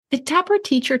The Taproot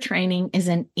Teacher Training is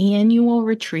an annual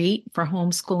retreat for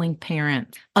homeschooling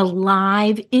parents, a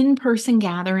live in-person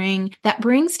gathering that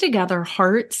brings together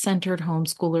heart-centered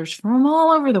homeschoolers from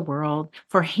all over the world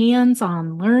for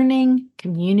hands-on learning,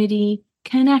 community,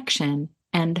 connection,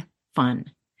 and fun.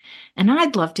 And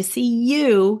I'd love to see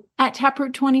you at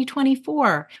Taproot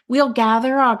 2024. We'll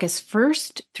gather August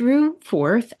 1st through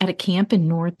 4th at a camp in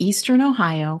northeastern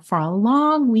Ohio for a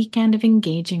long weekend of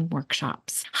engaging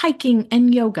workshops, hiking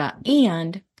and yoga,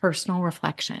 and personal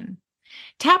reflection.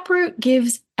 Taproot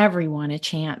gives everyone a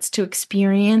chance to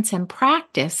experience and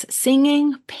practice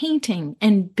singing, painting,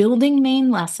 and building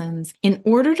main lessons in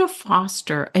order to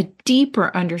foster a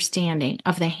deeper understanding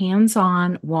of the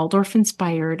hands-on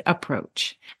Waldorf-inspired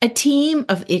approach. A team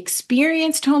of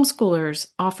experienced homeschoolers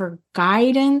offer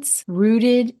guidance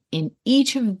rooted in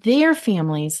each of their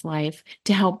family's life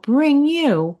to help bring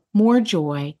you more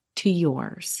joy to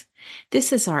yours.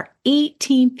 This is our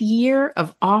 18th year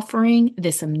of offering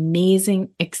this amazing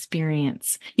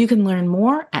experience. You can learn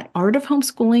more at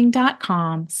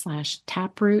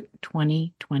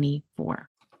artofhomeschooling.com/taproot2024.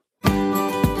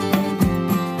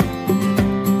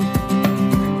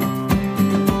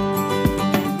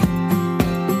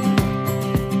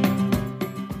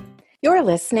 You're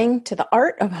listening to the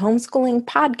Art of Homeschooling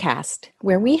podcast,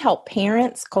 where we help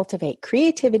parents cultivate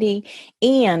creativity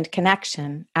and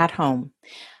connection at home.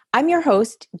 I'm your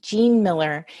host, Jean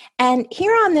Miller, and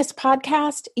here on this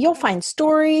podcast, you'll find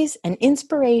stories and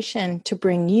inspiration to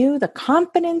bring you the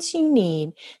confidence you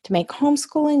need to make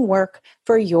homeschooling work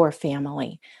for your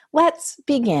family. Let's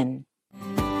begin.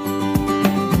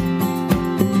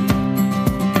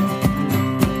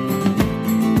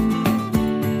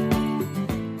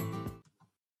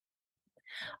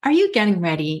 Are you getting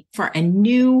ready for a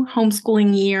new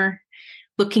homeschooling year?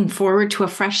 Looking forward to a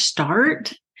fresh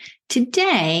start?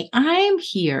 Today, I'm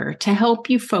here to help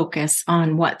you focus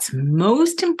on what's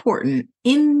most important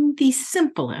in the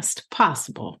simplest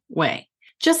possible way.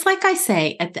 Just like I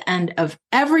say at the end of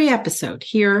every episode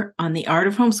here on the Art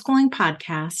of Homeschooling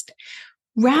podcast,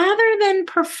 rather than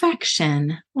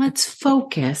perfection, let's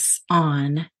focus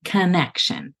on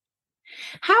connection.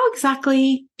 How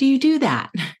exactly do you do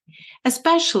that?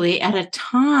 Especially at a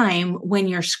time when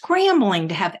you're scrambling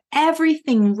to have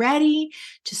everything ready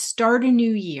to start a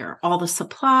new year, all the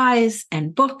supplies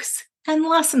and books and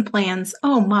lesson plans.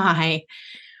 Oh my.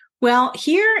 Well,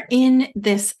 here in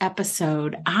this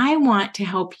episode, I want to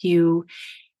help you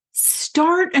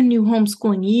start a new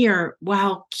homeschooling year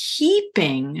while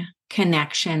keeping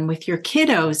connection with your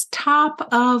kiddos top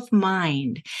of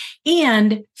mind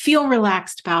and feel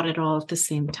relaxed about it all at the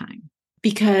same time.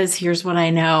 Because here's what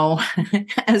I know,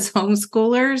 as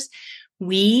homeschoolers,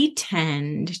 we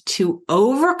tend to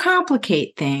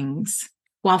overcomplicate things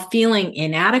while feeling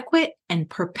inadequate and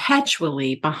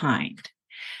perpetually behind.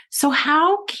 So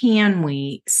how can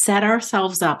we set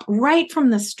ourselves up right from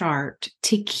the start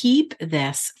to keep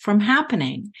this from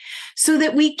happening so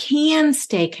that we can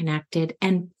stay connected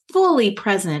and fully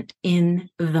present in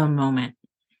the moment?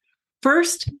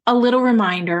 First, a little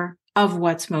reminder of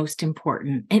what's most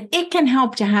important. And it can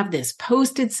help to have this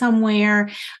posted somewhere,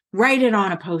 write it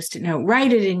on a Post-it note,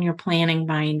 write it in your planning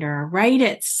binder, write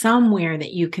it somewhere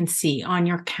that you can see on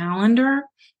your calendar.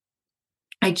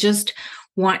 I just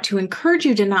want to encourage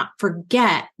you to not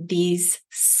forget these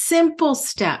simple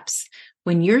steps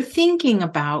when you're thinking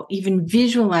about even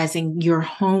visualizing your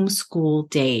homeschool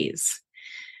days.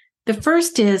 The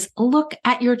first is look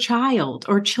at your child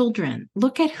or children.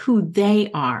 Look at who they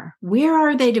are. Where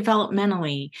are they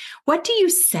developmentally? What do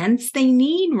you sense they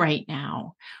need right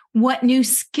now? What new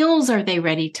skills are they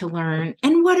ready to learn?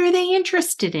 And what are they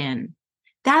interested in?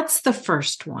 That's the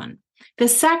first one. The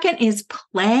second is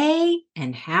play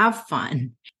and have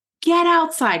fun. Get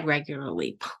outside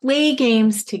regularly. Play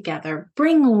games together.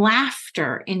 Bring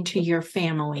laughter into your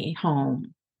family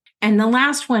home. And the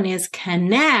last one is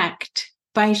connect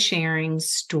by sharing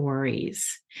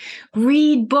stories.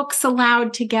 Read books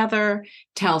aloud together,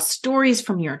 tell stories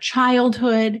from your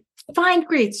childhood, find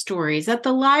great stories at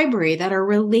the library that are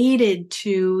related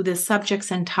to the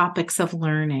subjects and topics of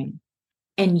learning.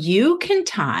 And you can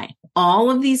tie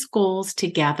all of these goals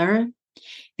together,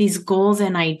 these goals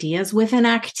and ideas, with an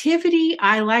activity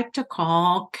I like to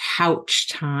call couch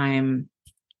time.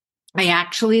 I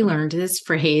actually learned this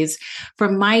phrase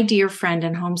from my dear friend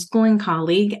and homeschooling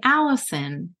colleague,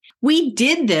 Allison. We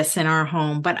did this in our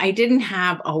home, but I didn't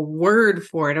have a word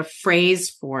for it, a phrase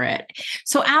for it.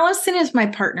 So Allison is my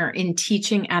partner in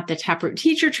teaching at the Taproot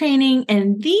Teacher Training.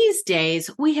 And these days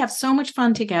we have so much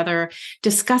fun together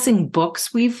discussing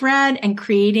books we've read and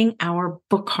creating our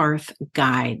book hearth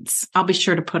guides. I'll be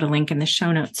sure to put a link in the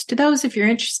show notes to those if you're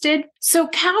interested. So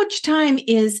couch time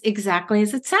is exactly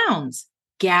as it sounds,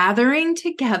 gathering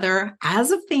together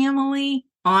as a family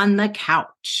on the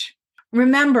couch.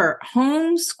 Remember,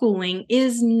 homeschooling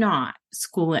is not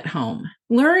school at home.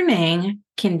 Learning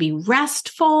can be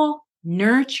restful,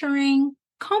 nurturing,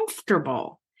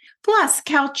 comfortable. Plus,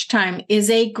 couch time is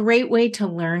a great way to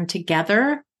learn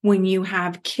together when you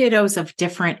have kiddos of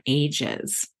different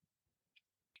ages.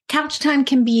 Couch time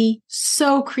can be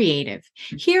so creative.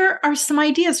 Here are some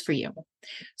ideas for you.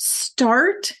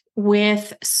 Start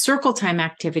with circle time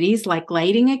activities like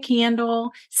lighting a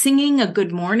candle, singing a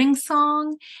good morning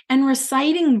song, and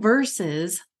reciting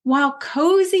verses while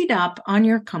cozied up on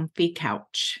your comfy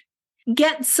couch.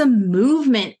 Get some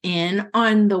movement in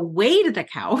on the way to the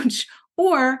couch,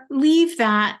 or leave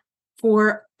that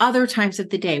for other times of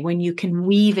the day when you can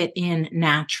weave it in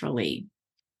naturally.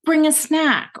 Bring a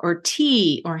snack or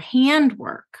tea or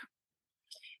handwork.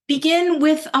 Begin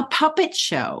with a puppet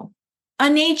show, a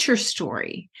nature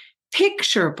story,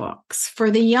 picture books for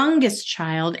the youngest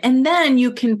child, and then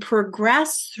you can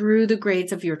progress through the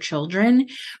grades of your children,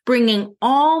 bringing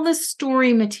all the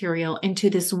story material into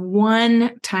this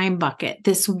one time bucket,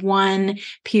 this one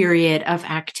period of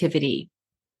activity.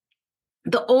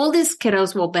 The oldest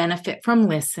kiddos will benefit from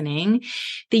listening.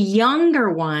 The younger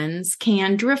ones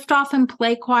can drift off and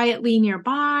play quietly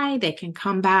nearby. They can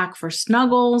come back for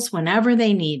snuggles whenever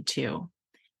they need to.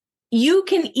 You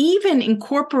can even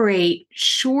incorporate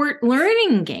short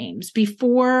learning games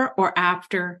before or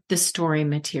after the story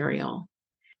material.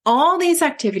 All these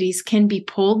activities can be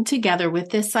pulled together with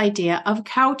this idea of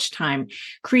couch time,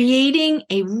 creating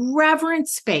a reverent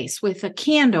space with a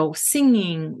candle,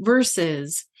 singing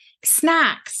verses,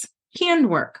 snacks,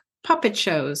 handwork, puppet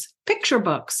shows, picture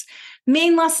books,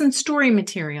 main lesson story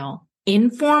material,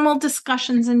 informal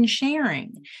discussions and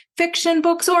sharing, fiction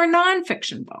books or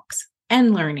nonfiction books,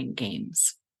 and learning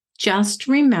games. Just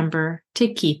remember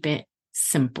to keep it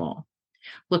simple.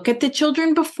 Look at the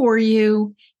children before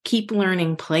you, keep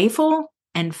learning playful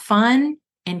and fun,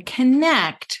 and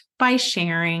connect by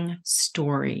sharing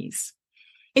stories.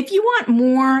 If you want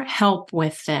more help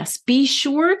with this, be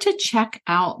sure to check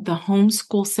out the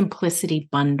Homeschool Simplicity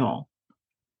Bundle.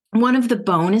 One of the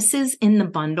bonuses in the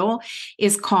bundle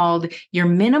is called your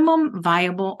minimum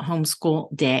viable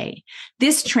homeschool day.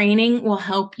 This training will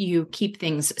help you keep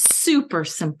things super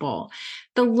simple.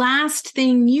 The last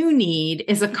thing you need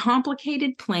is a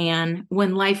complicated plan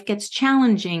when life gets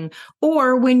challenging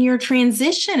or when you're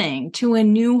transitioning to a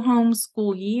new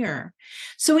homeschool year.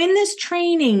 So in this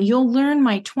training, you'll learn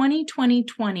my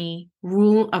 20-20-20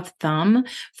 rule of thumb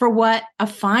for what a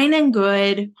fine and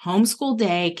good homeschool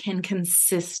day can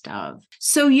consist of.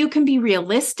 So you can be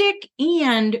realistic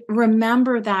and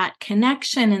remember that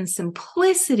connection and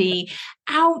simplicity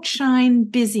outshine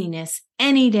busyness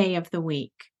any day of the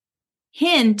week.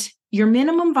 Hint, your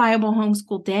minimum viable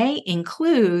homeschool day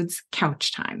includes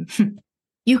couch time.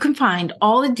 You can find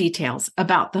all the details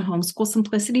about the Homeschool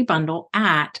Simplicity Bundle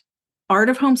at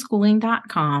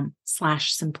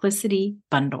artofhomeschooling.com/simplicity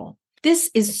bundle. This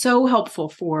is so helpful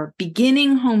for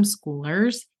beginning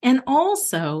homeschoolers and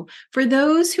also for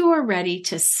those who are ready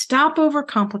to stop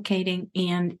overcomplicating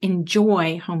and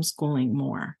enjoy homeschooling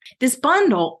more. This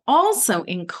bundle also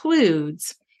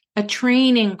includes a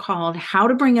training called How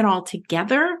to Bring It All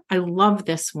Together. I love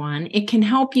this one. It can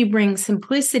help you bring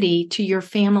simplicity to your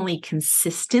family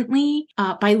consistently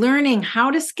by learning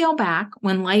how to scale back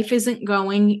when life isn't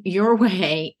going your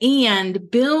way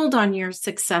and build on your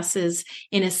successes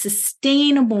in a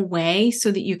sustainable way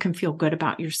so that you can feel good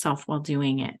about yourself while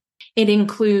doing it. It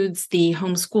includes the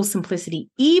Homeschool Simplicity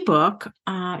ebook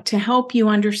to help you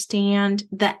understand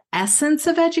the essence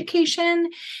of education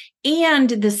and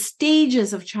the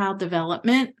stages of child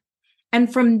development.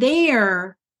 And from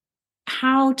there,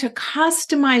 how to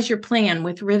customize your plan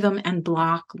with rhythm and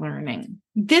block learning.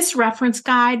 This reference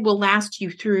guide will last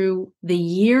you through the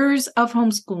years of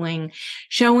homeschooling,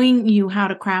 showing you how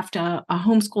to craft a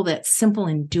homeschool that's simple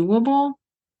and doable,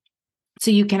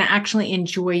 so you can actually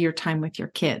enjoy your time with your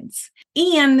kids.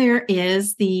 And there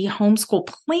is the homeschool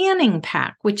planning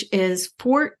pack, which is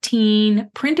 14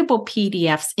 printable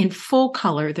PDFs in full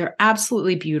color. They're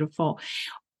absolutely beautiful.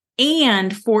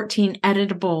 and 14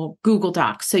 editable Google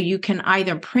Docs. So you can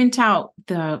either print out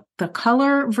the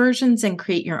color versions and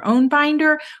create your own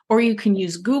binder, or you can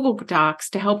use Google Docs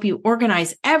to help you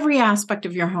organize every aspect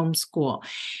of your homeschool.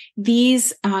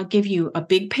 These give you a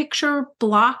big picture,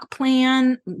 block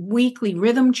plan, weekly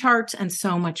rhythm charts, and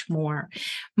so much more.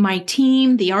 My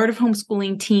team, the Art of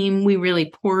Homeschooling team, we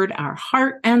really poured our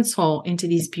heart and soul into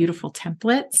these beautiful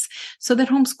templates so that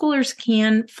homeschoolers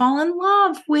can fall in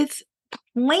love with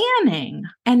planning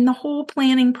and the whole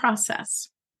planning process.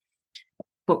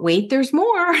 But wait, there's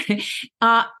more.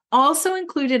 Also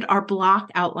included are block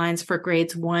outlines for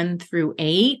grades 1 through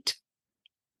 8.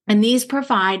 And these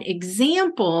provide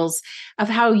examples of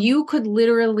how you could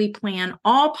literally plan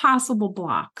all possible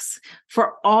blocks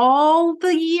for all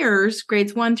the years,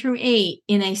 grades 1 through 8,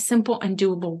 in a simple and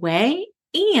doable way.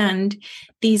 And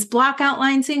these block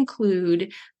outlines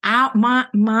include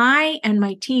my and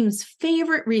my team's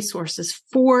favorite resources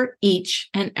for each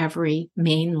and every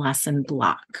main lesson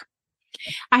block.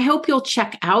 I hope you'll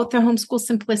check out the Homeschool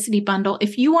Simplicity Bundle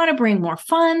if you want to bring more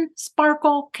fun,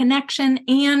 sparkle, connection,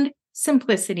 and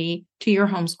simplicity to your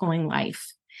homeschooling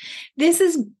life. This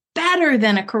is better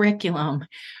than a curriculum.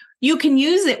 You can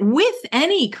use it with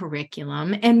any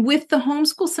curriculum, and with the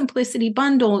Homeschool Simplicity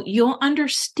Bundle, you'll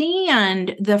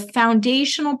understand the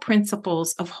foundational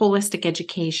principles of holistic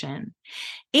education.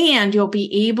 And you'll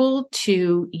be able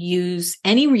to use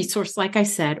any resource, like I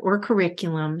said, or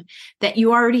curriculum that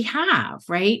you already have,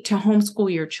 right, to homeschool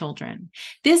your children.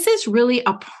 This is really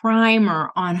a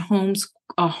primer on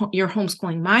your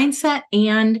homeschooling mindset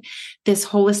and this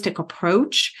holistic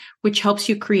approach, which helps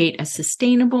you create a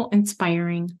sustainable,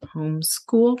 inspiring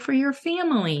homeschool for your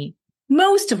family.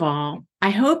 Most of all, I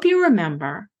hope you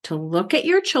remember to look at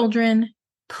your children,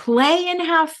 play and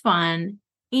have fun,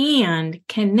 and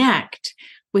connect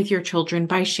with your children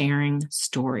by sharing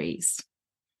stories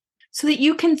so that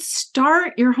you can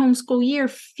start your homeschool year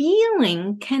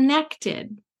feeling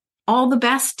connected. All the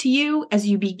best to you as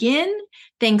you begin.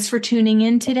 Thanks for tuning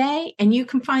in today. And you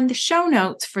can find the show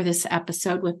notes for this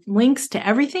episode with links to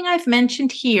everything I've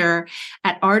mentioned here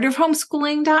at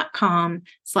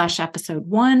artofhomeschooling.com/episode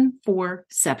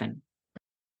 147.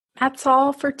 That's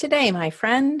all for today, my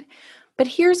friend. But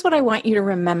here's what I want you to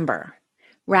remember.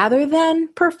 Rather than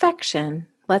perfection,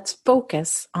 let's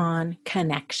focus on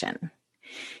connection.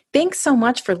 Thanks so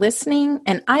much for listening,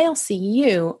 and I'll see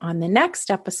you on the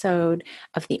next episode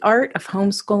of the Art of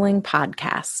Homeschooling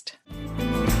podcast.